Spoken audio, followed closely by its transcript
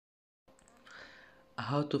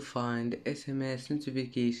How to find SMS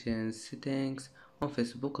notifications settings on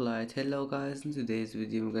Facebook Lite. Hello guys, in today's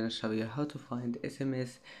video I'm gonna show you how to find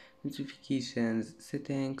SMS notifications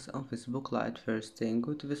settings on Facebook Lite. First thing,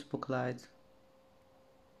 go to Facebook Lite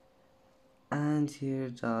and here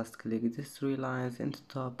just click these three lines in the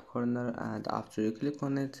top corner, and after you click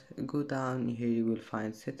on it, go down. Here you will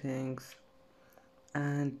find settings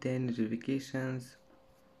and then notifications,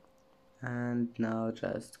 and now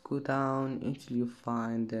just go down until you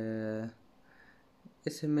find the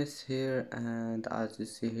SMS here, and as you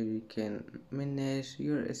see here you can manage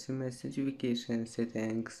your SMS notification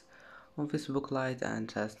settings on Facebook Lite,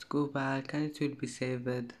 and just go back and it will be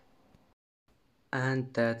saved.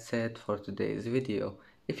 And that's it for today's video.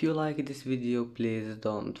 If you like this video, please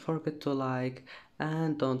don't forget to like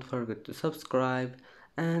and don't forget to subscribe,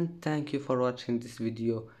 and thank you for watching this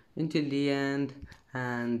video until the end,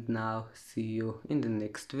 and now see you in the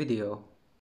next video.